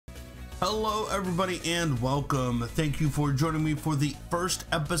Hello everybody and welcome. Thank you for joining me for the first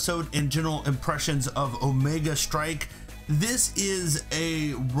episode and general impressions of Omega Strike. This is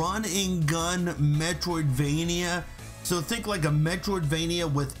a run and gun Metroidvania. So think like a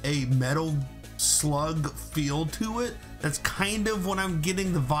Metroidvania with a metal slug feel to it. That's kind of what I'm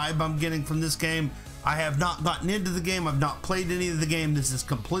getting, the vibe I'm getting from this game. I have not gotten into the game. I've not played any of the game. This is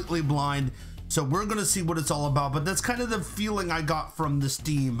completely blind. So we're gonna see what it's all about, but that's kind of the feeling I got from the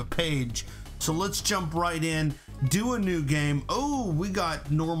Steam page. So let's jump right in, do a new game. Oh, we got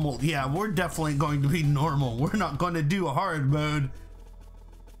normal. Yeah, we're definitely going to be normal. We're not going to do a hard mode.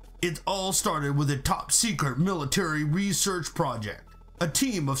 It all started with a top secret military research project. A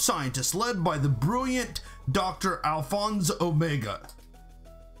team of scientists led by the brilliant Dr. Alphonse Omega.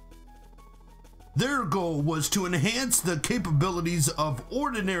 Their goal was to enhance the capabilities of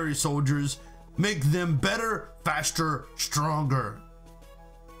ordinary soldiers, make them better, faster, stronger.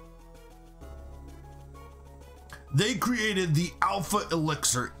 They created the Alpha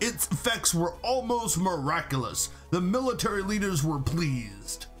Elixir. Its effects were almost miraculous. The military leaders were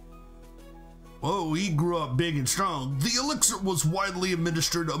pleased. Oh, he grew up big and strong. The elixir was widely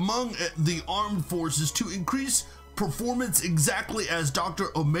administered among the armed forces to increase performance exactly as Dr.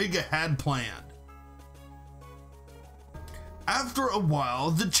 Omega had planned. After a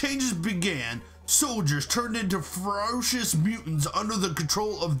while, the changes began. Soldiers turned into ferocious mutants under the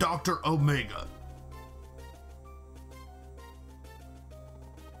control of Dr. Omega.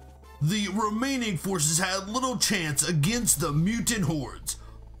 The remaining forces had little chance against the mutant hordes.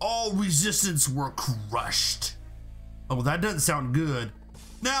 All resistance were crushed. Oh, that doesn't sound good.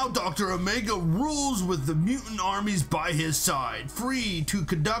 Now Dr. Omega rules with the mutant armies by his side, free to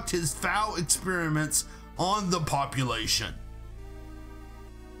conduct his foul experiments on the population.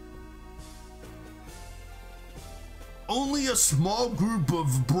 Only a small group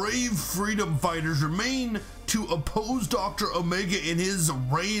of brave freedom fighters remain to oppose Dr. Omega in his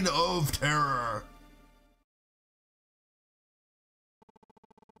reign of terror.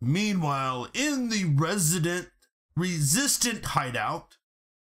 Meanwhile, in the resistant hideout,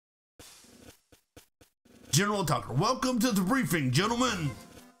 General Tucker, welcome to the briefing, gentlemen.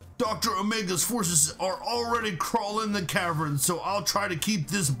 Dr. Omega's forces are already crawling the cavern, so I'll try to keep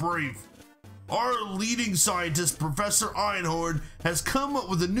this brief. Our leading scientist, Professor Einhorn, has come up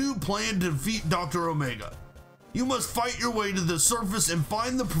with a new plan to defeat Dr. Omega. You must fight your way to the surface and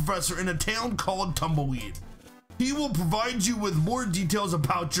find the professor in a town called Tumbleweed. He will provide you with more details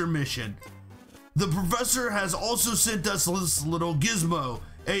about your mission. The professor has also sent us this little gizmo,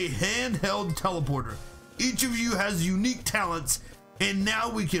 a handheld teleporter. Each of you has unique talents, and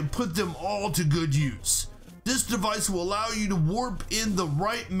now we can put them all to good use. This device will allow you to warp in the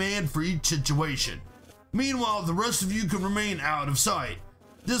right man for each situation. Meanwhile, the rest of you can remain out of sight.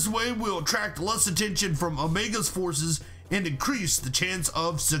 This way we'll attract less attention from Omega's forces and increase the chance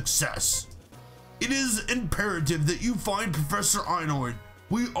of success. It is imperative that you find Professor Einhorn.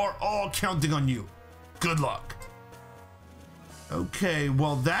 We are all counting on you. Good luck. Okay,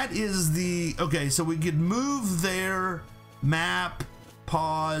 well that is the, okay, so we could move there, map,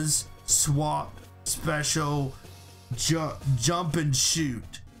 pause, swap, special, jump and shoot.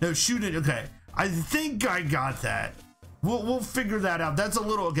 No, shoot it. Okay, I think I got that. We'll figure that out. That's a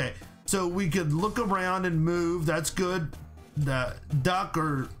little, okay. So we could look around and move. That's good. Duck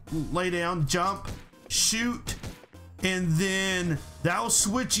or lay down, jump, shoot, and then that'll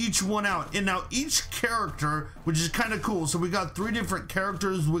switch each one out. And now each character, which is kind of cool. So we got 3 different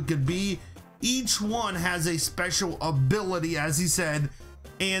characters we could be. Each one has a special ability, as he said,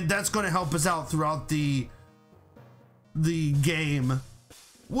 and that's going to help us out throughout the game.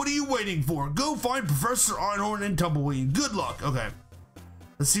 What are you waiting for? Go find Professor Einhorn in Tumbleweed. Good luck. Okay.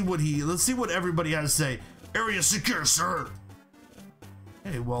 Let's see what everybody has to say. Area secure, sir.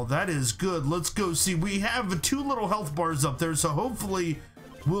 Hey, well, that is good. Let's go see. We have 2 little health bars up there, so hopefully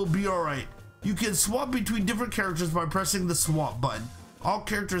we'll be all right. You can swap between different characters by pressing the swap button. All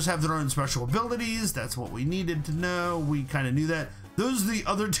characters have their own special abilities. That's what we needed to know. We kind of knew that. Those are the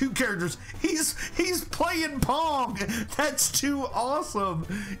other 2 characters. He's playing Pong. That's too awesome.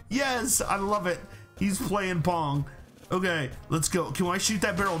 Yes, I love it. He's playing Pong. Okay, let's go. Can I shoot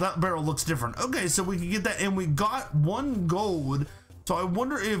that barrel? That barrel looks different. Okay, so we can get that, and we got 1 gold. So I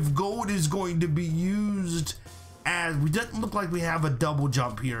wonder if gold is going to be used as, we didn't look like we have a double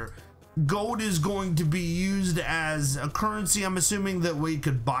jump here. Gold is going to be used as a currency. I'm assuming that we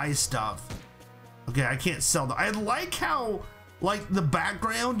could buy stuff. Okay, I can't sell that. I like how, like, the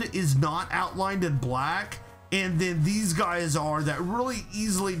background is not outlined in black, and then these guys are, that really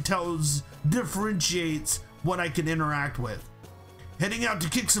easily differentiates what I can interact with. Heading out to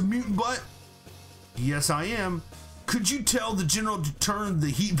kick some mutant butt? Yes, I am. Could you tell the general to turn the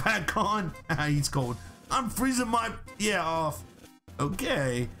heat back on? He's cold. I'm freezing my, off.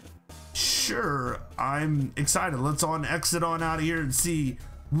 Okay, sure, I'm excited. Let's exit on out of here and see.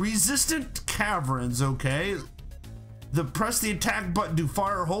 Resistant caverns, okay. Press the attack button to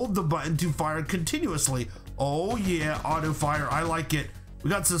fire, hold the button to fire continuously. Oh yeah, auto fire, I like it.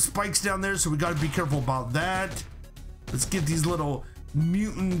 We got some spikes down there, so we gotta be careful about that. Let's get these little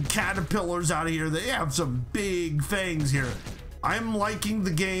mutant caterpillars out of here. They have some big fangs here. I'm liking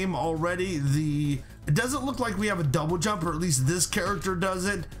the game already. It doesn't look like we have a double jump, or at least this character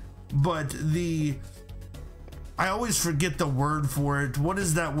doesn't, but I always forget the word for it. What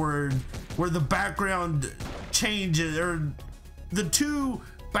is that word? Where the background changes, or the two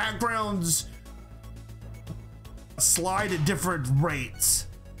backgrounds slide at different rates.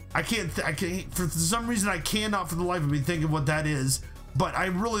 I can't, for some reason, I cannot for the life of me think of what that is, but I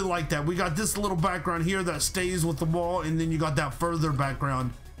really like that. We got this little background here that stays with the wall, and then you got that further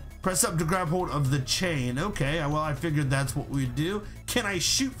background. Press up to grab hold of the chain. Okay, well, I figured that's what we'd do. Can I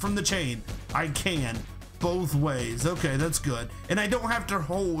shoot from the chain? I can, both ways. Okay, that's good. And I don't have to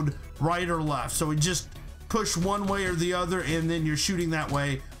hold right or left, so we just push one way or the other, and then you're shooting that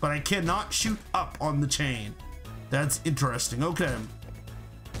way, but I cannot shoot up on the chain. That's interesting. Okay.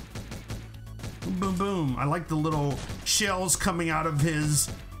 Boom, boom, boom. I like the little shells coming out of his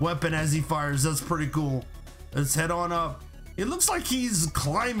weapon as he fires. That's pretty cool. Let's head on up. It looks like he's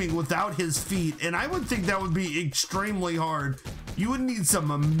climbing without his feet, and I would think that would be extremely hard. You would need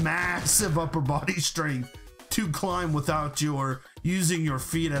some massive upper body strength to climb without using your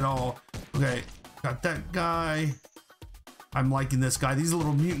feet at all. Okay, got that guy. I'm liking this guy. These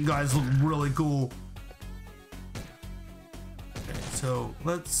little mutant guys look really cool. Okay, so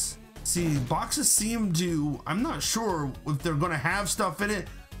let's see. Boxes seem to, I'm not sure if they're gonna have stuff in it.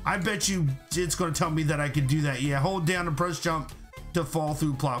 I bet you it's going to tell me that I can do that. Yeah, hold down and press jump to fall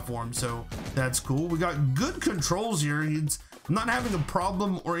through platforms. So that's cool. We got good controls here. I'm not having a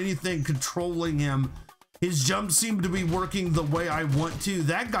problem or anything controlling him. His jumps seem to be working the way I want to.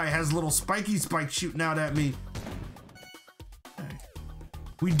 That guy has little spiky spikes shooting out at me. Okay.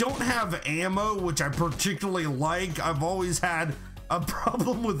 We don't have ammo, which I particularly like. I've always had a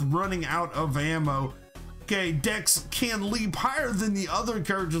problem with running out of ammo. Okay, Dex can leap higher than the other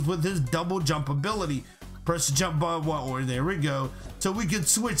characters with his double jump ability. Press the jump button, there we go. So we can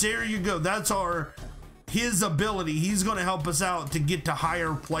switch, there you go. That's his ability. He's gonna help us out to get to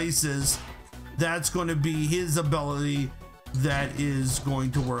higher places. That's gonna be his ability that is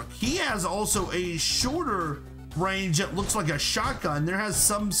going to work. He has also a shorter range that looks like a shotgun. There has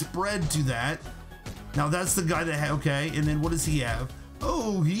some spread to that. Now that's the guy that, okay, and then what does he have?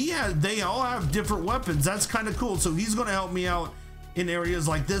 Oh, they all have different weapons. That's kind of cool. So he's going to help me out in areas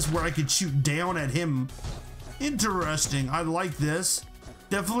like this where I could shoot down at him. Interesting. I like this.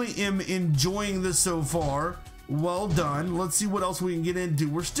 Definitely am enjoying this so far. Well done. Let's see what else we can get into.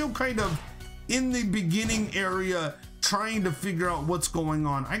 We're still kind of in the beginning area trying to figure out what's going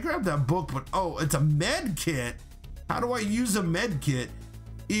on. I grabbed that book, but oh, it's a med kit. How do I use a med kit?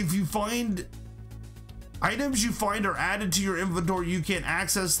 If you find items you find are added to your inventory, you can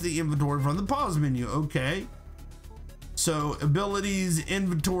access the inventory from the pause menu. Okay. So abilities,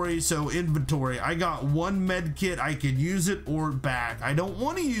 inventory. So inventory. I got one med kit. I could use it or back. I don't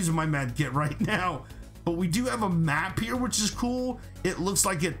want to use my med kit right now, but we do have a map here, which is cool. It looks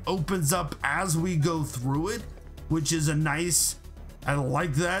like it opens up as we go through it, which is a nice, I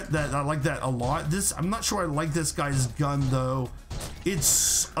like that. I like that a lot. I'm not sure I like this guy's gun though.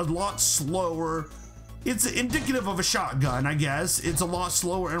 It's a lot slower. It's indicative of a shotgun, I guess. It's a lot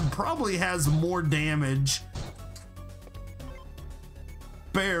slower and probably has more damage.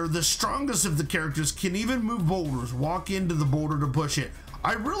 Bear, the strongest of the characters, can even move boulders. Walk into the boulder to push it.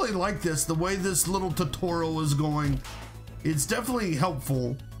 I really like this, the way this little tutorial is going. It's definitely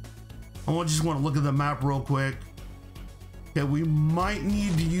helpful. I just want to look at the map real quick. Okay, we might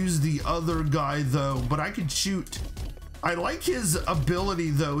need to use the other guy though, but I could shoot. I like his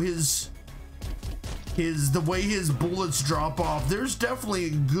ability though, the way his bullets drop off. There's definitely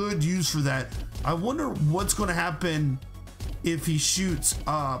good use for that. I wonder what's going to happen if he shoots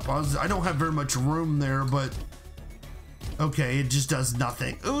up. I don't have very much room there, but okay, it just does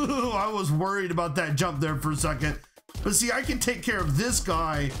nothing. Ooh, I was worried about that jump there for a second. But see, I can take care of this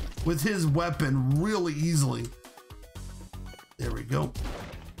guy with his weapon really easily. There we go.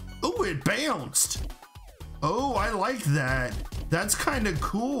 Oh, it bounced. Oh, I like that. That's kind of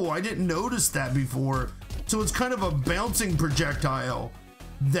cool. I didn't notice that before. So it's kind of a bouncing projectile.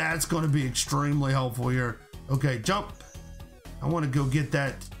 That's going to be extremely helpful here. Okay, jump. I want to go get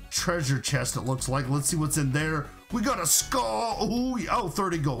that treasure chest, it looks like. Let's see what's in there. We got a skull. Oh,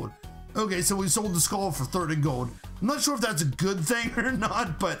 30 gold. Okay, so we sold the skull for 30 gold. I'm not sure if that's a good thing or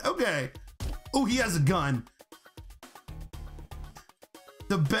not, but okay. Oh, he has a gun.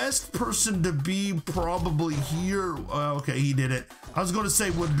 The best person to be probably here. Okay, he did it. I was going to say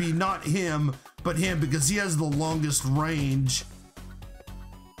would be not him, but him, because he has the longest range.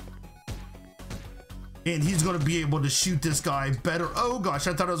 And he's going to be able to shoot this guy better. Oh gosh,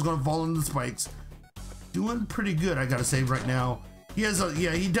 I thought I was going to fall into the spikes. Doing pretty good, I gotta say right now. He has a,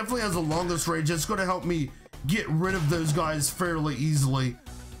 yeah, he definitely has the longest range. It's going to help me get rid of those guys fairly easily.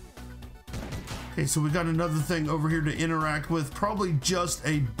 Okay, so we got another thing over here to interact with. Probably just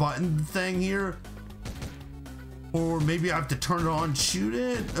a button thing here. Or maybe I have to turn it on, shoot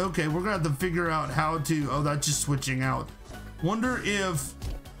it. Okay, we're gonna have to figure out how to, oh, that's just switching out. Wonder if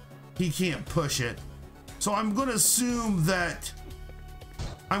he can't push it. So I'm gonna assume that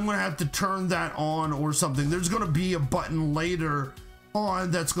I'm gonna have to turn that on or something. There's gonna be a button later on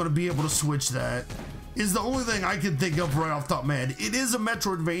that's gonna be able to switch that. Is the only thing I can think of right off the top of my head. It is a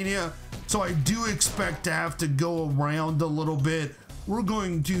Metroidvania, so I do expect to have to go around a little bit. We're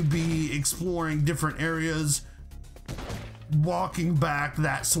going to be exploring different areas, walking back,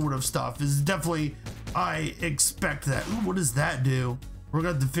 that sort of stuff is definitely, I expect that. Ooh, what does that do? We're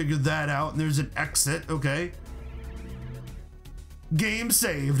gonna have to figure that out. And there's an exit. Okay, game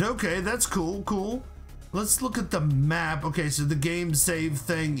saved. Okay, that's cool. Let's look at the map. Okay, so the game save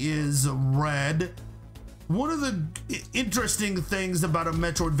thing is red. One of the interesting things about a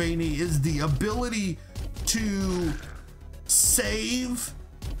Metroidvania is the ability to save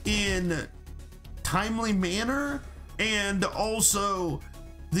in timely manner. And also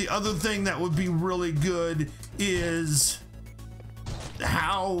the other thing that would be really good is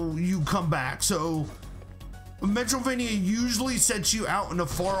how you come back. So Metroidvania usually sets you out in a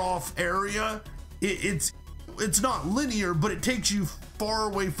far off area. It's not linear, but it takes you far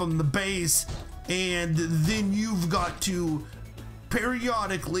away from the base, and then you've got to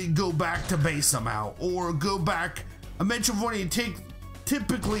periodically go back to base somehow, or go back. A Metroidvania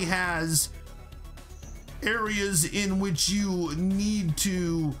typically has areas in which you need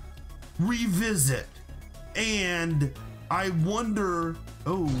to revisit, and I wonder,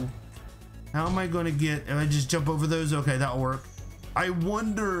 oh, how am I going to get, if I just jump over those? Okay, that'll work. I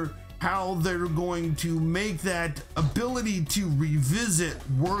wonder how they're going to make that ability to revisit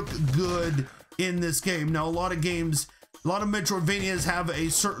work good in this game. Now, a lot of Metroidvanias have a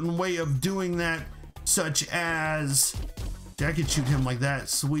certain way of doing that, such as, I could shoot him like that,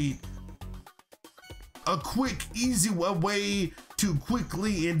 sweet. A quick, easy way to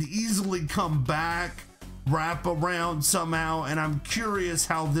quickly and easily come back, wrap around somehow, and I'm curious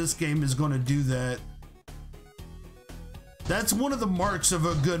how this game is going to do that. That's one of the marks of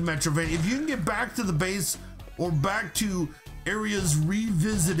a good Metroidvania. If you can get back to the base or back to areas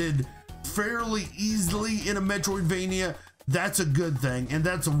revisited fairly easily in a Metroidvania, that's a good thing. And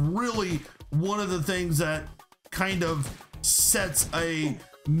that's really one of the things that kind of sets a,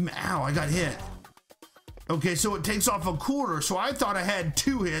 ow, I got hit. Okay, so it takes off a quarter. So I thought I had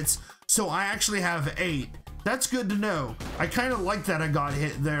 2 hits, so I actually have 8. That's good to know. I kind of like that I got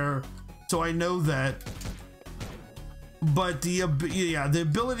hit there, so I know that. But the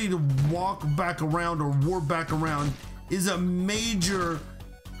ability to walk back around or warp back around is a major,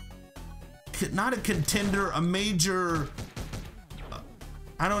 not a contender, a major,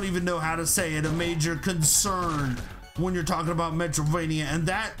 I don't even know how to say it, a major concern when you're talking about Metroidvania. And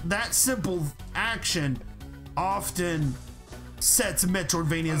that simple action often sets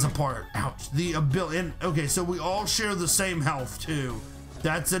Metroidvanias apart. Ouch. The ability, and okay, so we all share the same health too.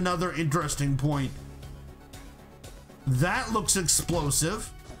 That's another interesting point. That looks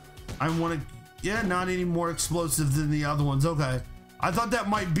explosive. I want to, yeah, not any more explosive than the other ones. Okay, I thought that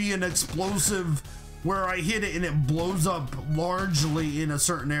might be an explosive where I hit it and it blows up largely in a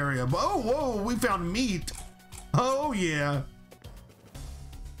certain area. But oh, whoa, we found meat. Oh yeah,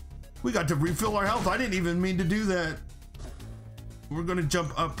 we got to refill our health. I didn't even mean to do that. We're gonna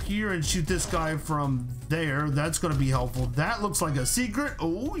jump up here and shoot this guy from there. That's gonna be helpful. That looks like a secret.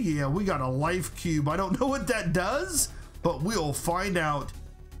 Oh yeah, we got a life cube. I don't know what that does, but we'll find out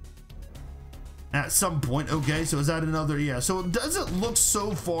at some point. Okay, so is that another, yeah. So it doesn't look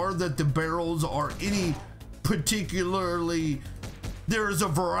so far that the barrels are any particularly, there's a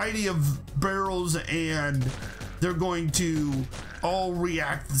variety of barrels and they're going to all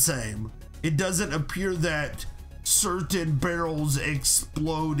react the same. It doesn't appear that certain barrels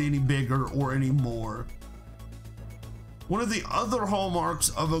explode any bigger or any more. One of the other hallmarks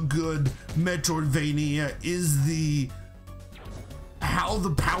of a good Metroidvania is the how the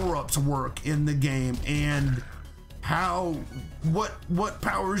power-ups work in the game and how what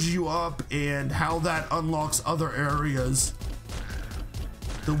powers you up and how that unlocks other areas.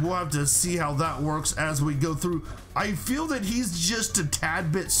 So we'll have to see how that works as we go through. I feel that he's just a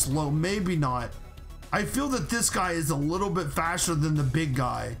tad bit slow, maybe not. I feel that this guy is a little bit faster than the big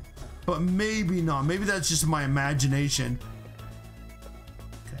guy, but maybe not. Maybe that's just my imagination.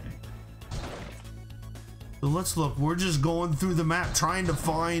 Okay. So let's look. We're just going through the map trying to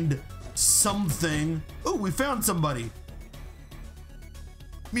find something. Oh, we found somebody.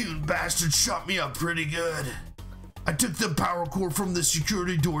 Mutant bastard shot me up pretty good. I took the power core from the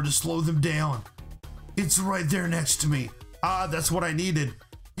security door to slow them down. It's right there next to me. Ah, that's what I needed.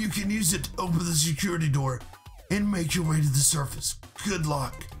 You can use it to open the security door and make your way to the surface. Good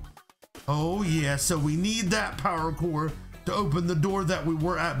luck. Oh yeah, so we need that power core to open the door that we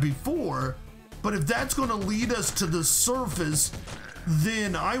were at before. But if that's gonna lead us to the surface,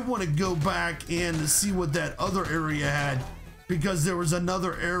 then I wanna go back and see what that other area had, because there was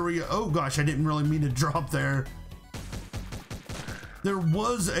another area. Oh gosh, I didn't really mean to drop there. There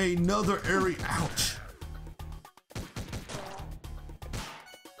was another area, ouch.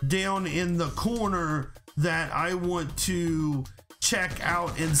 Down in the corner that I want to check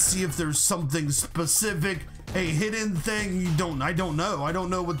out and see if there's something specific, a hidden thing. I don't know. I don't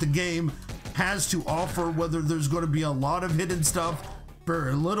know what the game has to offer, whether there's going to be a lot of hidden stuff,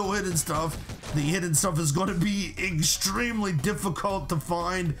 very little hidden stuff. The hidden stuff is going to be extremely difficult to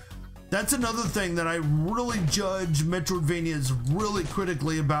find. That's another thing that I really judge Metroidvanias really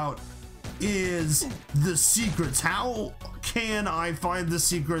critically about, is the secrets. How can I find the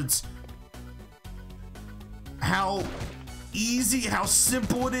secrets? How easy, how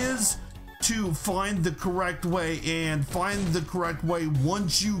simple it is to find the correct way, and find the correct way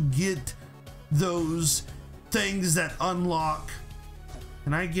once you get those things that unlock.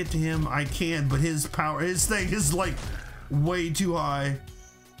 Can I get to him? I can, but his power, his thing is like way too high.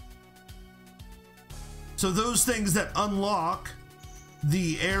 So those things that unlock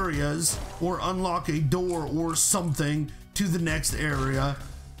the areas or unlock a door or something to the next area,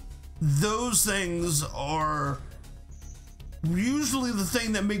 those things are usually the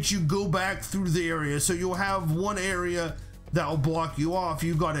thing that makes you go back through the area. So you'll have one area that will block you off.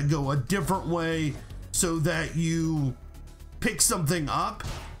 You got to go a different way so that you pick something up,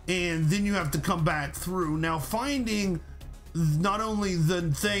 and then you have to come back through. Now, finding not only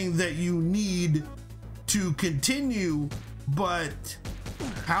the thing that you need to continue, but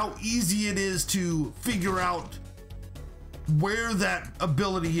how easy it is to figure out where that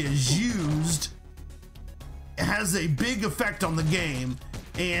ability is used has a big effect on the game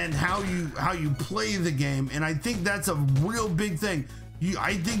and how you play the game. And I think that's a real big thing.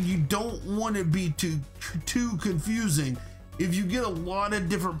 I think you don't want it to be too confusing. If you get a lot of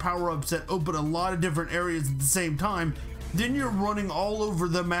different power-ups that open a lot of different areas at the same time, then you're running all over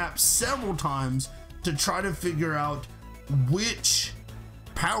the map several times to try to figure out which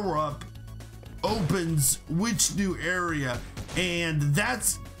power-up opens which new area, and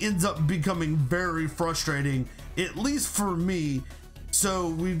that ends up becoming very frustrating, at least for me. So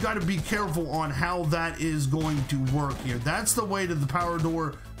we've got to be careful on how that is going to work here. That's the way to the power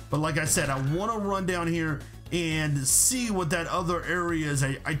door, but like I said, I want to run down here and see what that other area is.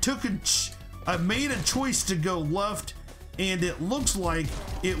 I made a choice to go left, and it looks like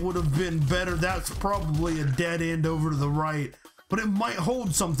it would have been better. That's probably a dead end over to the right, but it might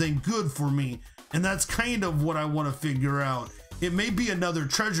hold something good for me, and that's kind of what I want to figure out. It may be another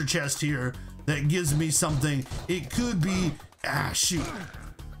treasure chest here that gives me something. It could be, shoot.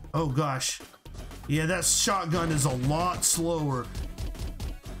 Oh gosh. Yeah, that shotgun is a lot slower.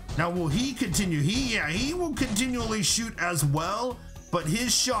 Now, will he continue? He will continually shoot as well, but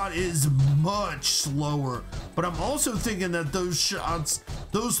his shot is much slower. But I'm also thinking that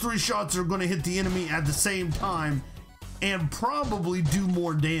those 3 shots are going to hit the enemy at the same time and probably do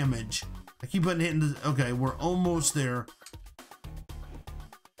more damage. I keep on hitting the, okay, we're almost there.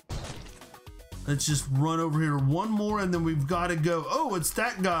 Let's just run over here one more, and then we've got to go. Oh, it's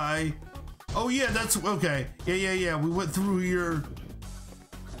that guy. Oh yeah, that's okay. Yeah. We went through here.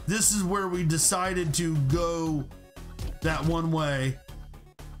 This is where we decided to go that one way.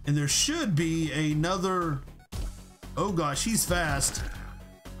 And there should be another. Oh gosh, he's fast.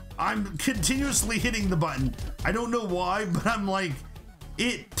 I'm continuously hitting the button. I don't know why, but I'm like,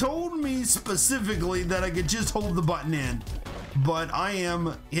 it told me specifically that I could just hold the button in, but I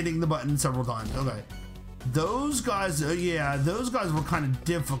am hitting the button several times. Okay. Those guys, yeah, those guys were kind of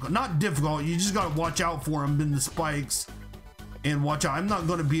difficult. Not difficult, you just gotta watch out for them in the spikes. And watch out, I'm not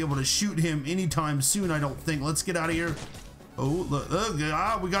gonna be able to shoot him anytime soon, I don't think. Let's get out of here. Oh, look,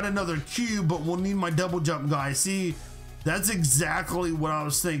 we got another cube, but we'll need my double jump guy. See, that's exactly what I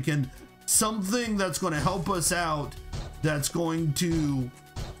was thinking. Something that's going to help us out, that's going to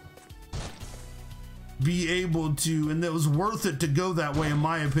be able to, and it was worth it to go that way, in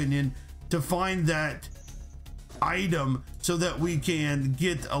my opinion, to find that item so that we can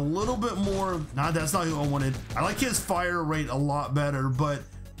get a little bit more. Nah, that's not who I wanted. I like his fire rate a lot better, but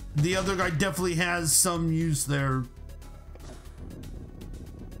the other guy definitely has some use there.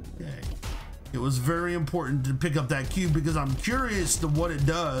 Okay. It was very important to pick up that cube because I'm curious to what it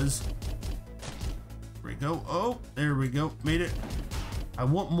does. There we go. Oh, there we go. Made it. I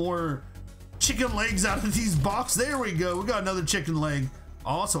want more chicken legs out of these boxes. There we go. We got another chicken leg.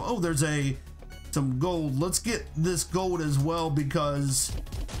 Awesome. Oh, there's some gold. Let's get this gold as well because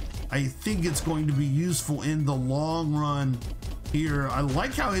I think it's going to be useful in the long run here. I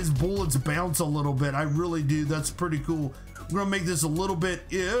like how his bullets bounce a little bit. I really do. That's pretty cool. I'm gonna make this a little bit,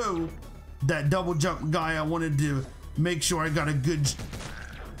 ew, that double jump guy. I wanted to make sure I got a good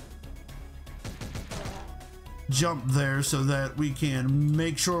jump there so that we can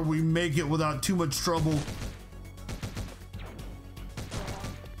make sure we make it without too much trouble.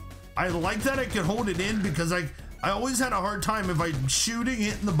 I like that I can hold it in because I always had a hard time if I'm shooting,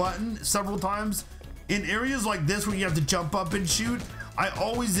 hitting the button several times. In areas like this where you have to jump up and shoot, I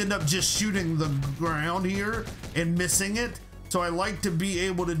always end up just shooting the ground here and missing it. So I like to be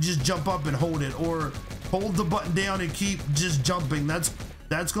able to just jump up and hold it, or hold the button down and keep just jumping.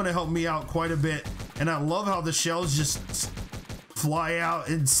 That's going to help me out quite a bit. And I love how the shells just fly out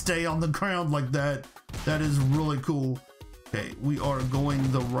and stay on the ground like that. That is really cool. Okay, we are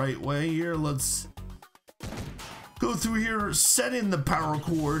going the right way here. Let's go through here, set in the power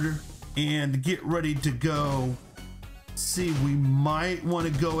cord, and get ready to go. See, we might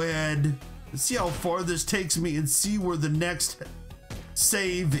want to go ahead and see how far this takes me and see where the next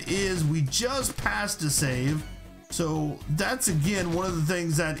save is. We just passed a save. So that's, again, one of the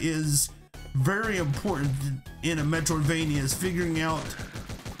things that is very important in a Metroidvania is figuring out.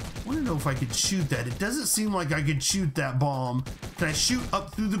 I want to know if I could shoot that. It doesn't seem like I could shoot that bomb. Can I shoot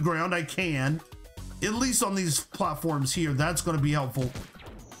up through the ground? I can. At least on these platforms here. That's going to be helpful.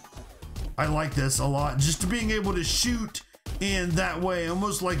 I like this a lot. Just being able to shoot in that way,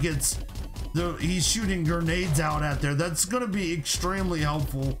 almost like he's shooting grenades out at there. That's going to be extremely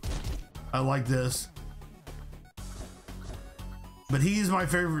helpful. I like this. But he's my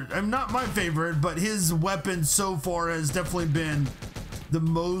favorite. I'm not my favorite, but his weapon so far has definitely been the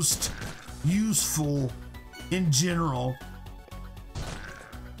most useful in general. There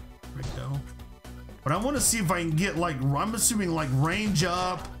we go. But I want to see if I can get, like, I'm assuming, like, range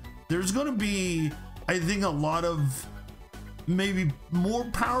up. There's going to be, I think, a lot of maybe more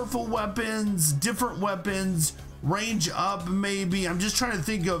powerful weapons, different weapons, range up maybe. I'm just trying to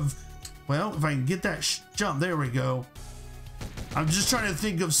think of, well, if I can get that jump. There we go. I'm just trying to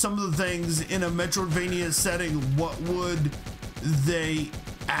think of some of the things in a Metroidvania setting. What would they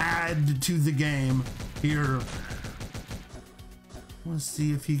add to the game here? Let's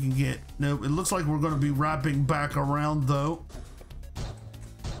see if he can get, nope, it looks like we're going to be wrapping back around though.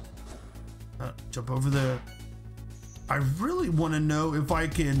 Jump over there. I really want to know if I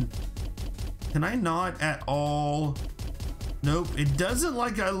can I not at all? Nope, it doesn't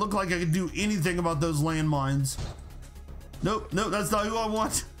look like I can do anything about those landmines. Nope, that's not who I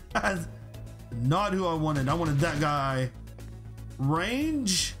want. That's not who I wanted. I wanted that guy.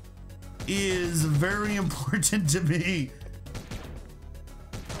 Range is very important to me.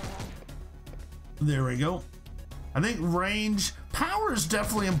 There we go. I think range, power is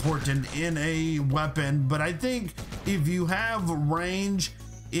definitely important in a weapon, but I think if you have range,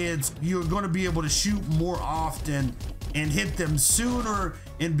 you're going to be able to shoot more often and hit them sooner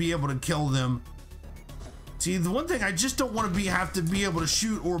and be able to kill them. See, the one thing I just don't want to have to be able to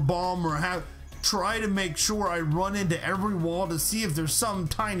shoot or bomb or try to make sure I run into every wall to see if there's some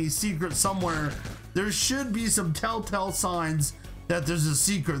tiny secret somewhere. There should be some telltale signs that there's a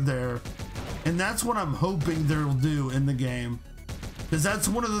secret there. And that's what I'm hoping they'll do in the game. Because that's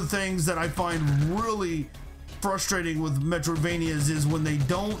one of the things that I find really frustrating with Metroidvanias is when they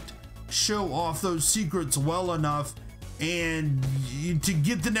don't show off those secrets well enough. And to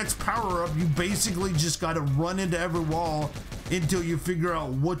get the next power up, you basically just got to run into every wall until you figure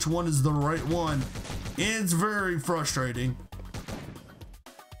out which one is the right one. And it's very frustrating.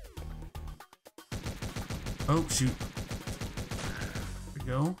 Oh, shoot. There we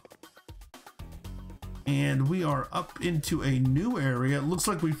go. And we are up into a new area. It looks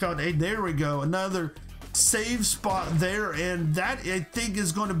like we found there we go, another save spot there. And that, I think,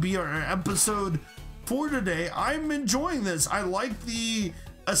 is going to be our episode for today. I'm enjoying this. I like the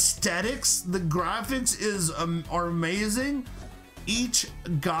aesthetics. The graphics are amazing. Each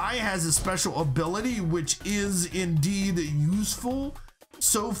guy has a special ability, which is indeed useful.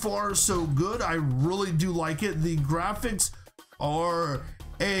 So far, so good. I really do like it. The graphics are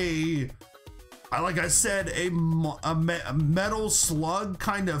like I said, a metal slug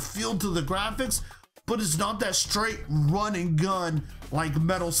kind of feel to the graphics, but it's not that straight run and gun like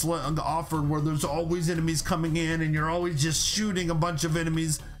Metal Slug offered, where there's always enemies coming in and you're always just shooting a bunch of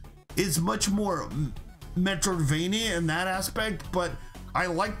enemies. It's much more Metroidvania in that aspect, but I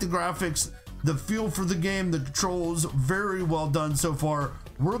like the graphics, the feel for the game, the controls, very well done so far.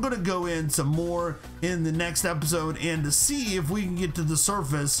 We're gonna go in some more in the next episode and to see if we can get to the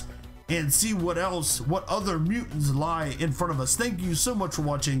surface and see what other mutants lie in front of us. Thank you so much for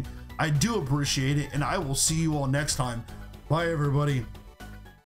watching. I do appreciate it, and I will see you all next time. Bye, everybody.